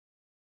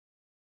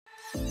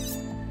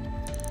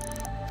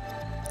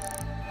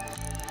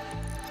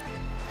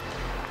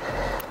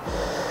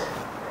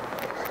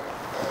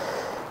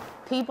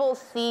People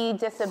see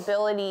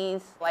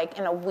disabilities like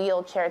in a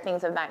wheelchair,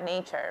 things of that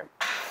nature.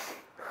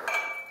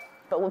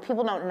 But what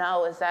people don't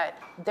know is that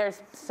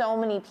there's so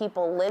many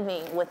people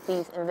living with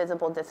these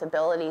invisible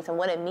disabilities, and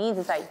what it means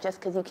is that just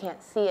because you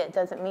can't see it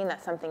doesn't mean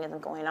that something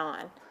isn't going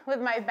on. With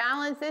my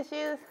balance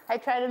issues, I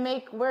try to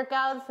make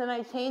workouts and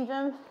I change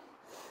them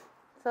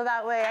so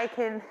that way I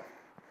can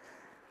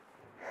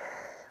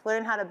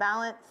learn how to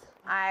balance.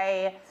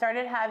 I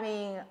started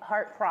having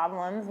heart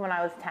problems when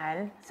I was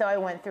 10, so I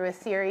went through a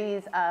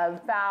series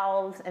of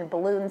valves and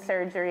balloon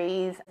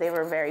surgeries. They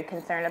were very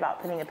concerned about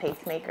putting a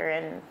pacemaker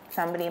in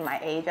somebody my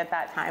age at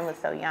that time was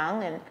so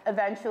young, and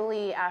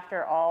eventually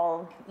after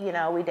all,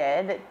 we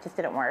did, it just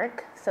didn't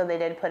work, so they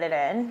did put it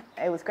in.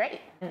 It was great.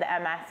 The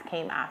MS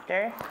came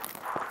after.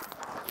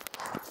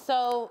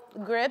 So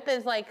grip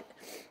is like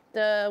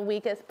the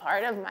weakest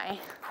part of my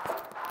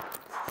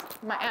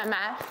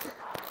MS.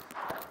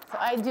 So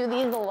I do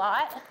these a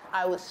lot.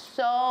 I was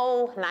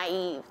so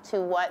naive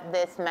to what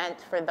this meant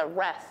for the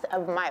rest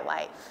of my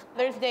life.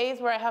 There's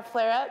days where I have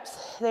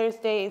flare-ups. There's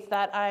days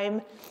that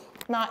I'm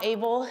not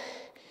able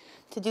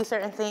to do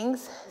certain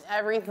things.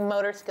 Every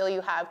motor skill you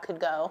have could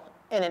go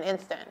in an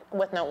instant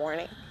with no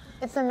warning.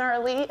 It's a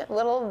gnarly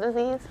little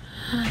disease.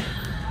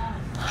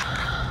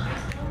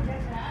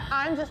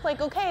 I'm just like,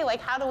 okay,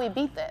 like how do we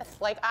beat this?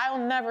 Like I'll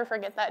never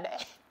forget that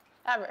day,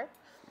 ever.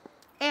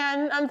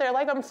 And I'm there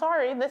like, I'm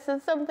sorry, this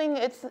is something,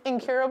 it's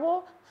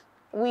incurable.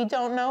 We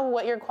don't know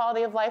what your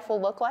quality of life will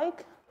look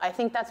like. I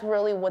think that's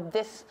really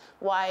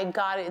why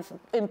God has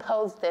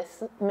imposed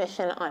this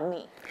mission on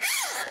me.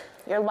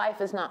 Your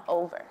life is not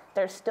over.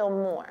 There's still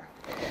more.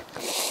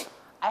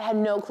 I had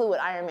no clue what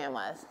Ironman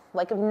was.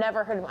 Like I've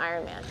never heard of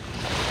Ironman.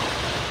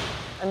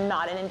 I'm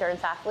not an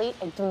endurance athlete.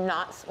 I do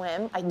not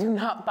swim. I do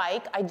not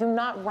bike. I do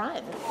not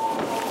run.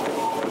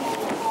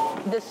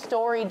 This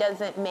story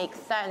doesn't make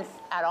sense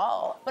at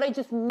all. But I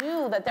just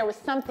knew that there was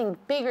something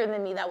bigger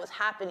than me that was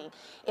happening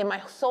in my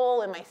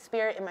soul, in my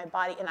spirit, in my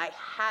body, and I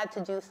had to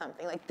do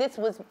something. Like this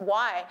was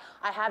why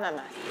I have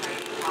MS.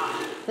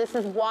 This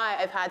is why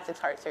I've had 6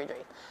 heart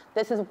surgeries.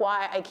 This is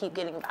why I keep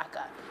getting back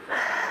up.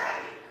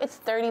 It's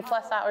 30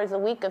 plus hours a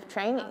week of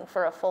training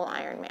for a full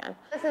Ironman.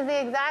 This is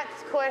the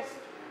exact course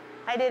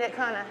I did at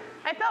Kona.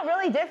 I felt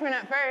really different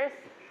at first.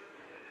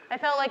 I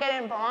felt like I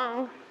didn't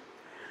belong.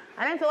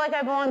 I didn't feel like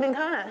I belonged in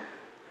Kona,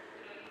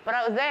 but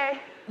I was there.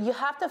 You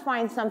have to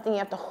find something you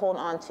have to hold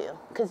on to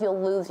because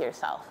you'll lose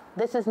yourself.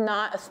 This is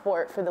not a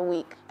sport for the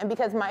weak. And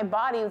because my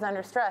body was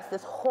under stress,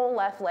 this whole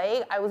left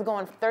leg, I was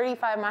going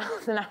 35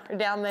 miles an hour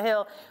down the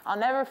hill. I'll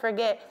never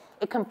forget,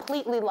 it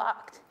completely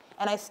locked.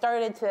 And I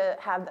started to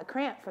have the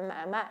cramp from the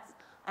MS.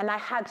 And I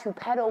had to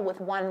pedal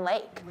with one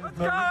leg. Let's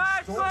go,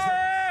 Ashley!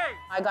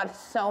 I got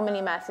so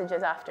many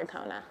messages after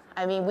Kona.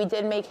 I mean, we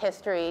did make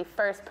history,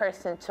 first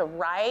person to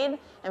ride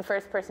and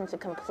first person to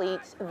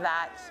complete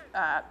that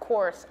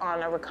course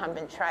on a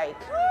recumbent trike.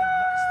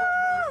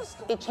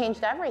 It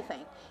changed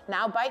everything.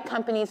 Now bike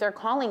companies are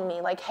calling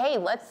me like, hey,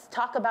 let's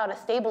talk about a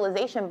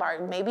stabilization bar.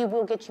 Maybe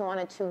we'll get you on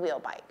a 2-wheel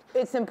bike.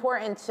 It's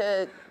important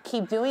to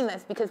keep doing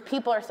this because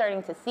people are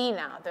starting to see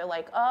now. They're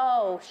like,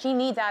 oh, she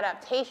needs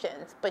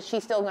adaptations, but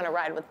she's still gonna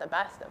ride with the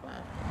best of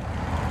them.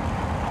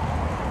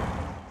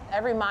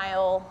 Every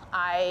mile,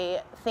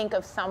 I think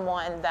of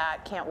someone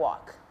that can't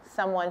walk,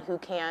 someone who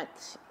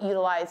can't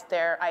utilize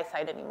their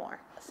eyesight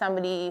anymore,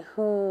 somebody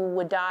who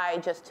would die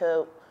just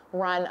to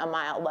run a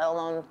mile, let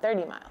alone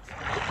 30 miles.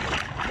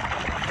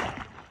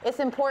 It's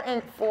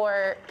important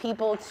for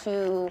people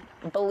to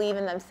believe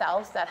in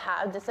themselves that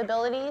have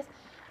disabilities.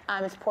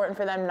 It's important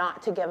for them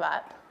not to give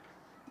up.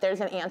 There's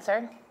an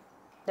answer.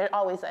 There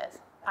always is.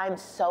 I'm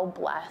so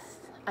blessed.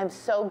 I'm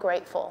so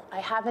grateful.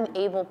 I have an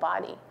able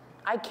body.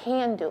 I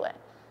can do it.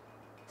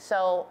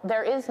 So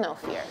there is no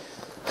fear.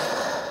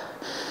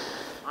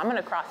 I'm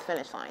gonna cross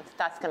finish lines.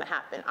 That's gonna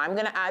happen. I'm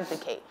gonna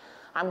advocate.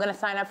 I'm gonna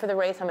sign up for the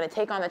race. I'm gonna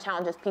take on the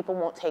challenges people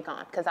won't take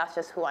on because that's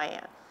just who I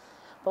am.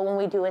 But when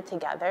we do it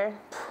together,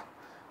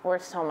 we're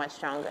so much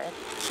stronger.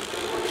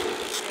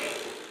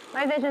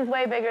 My vision's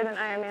way bigger than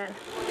Ironman.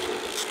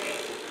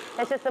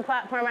 It's just the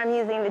platform I'm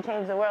using to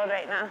change the world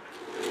right now.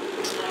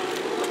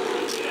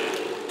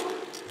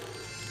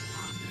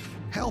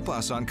 Help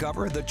us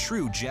uncover the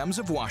true gems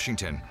of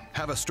Washington.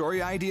 Have a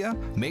story idea?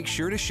 Make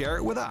sure to share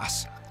it with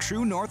us.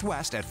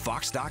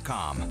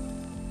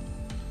 TrueNorthwest@fox.com.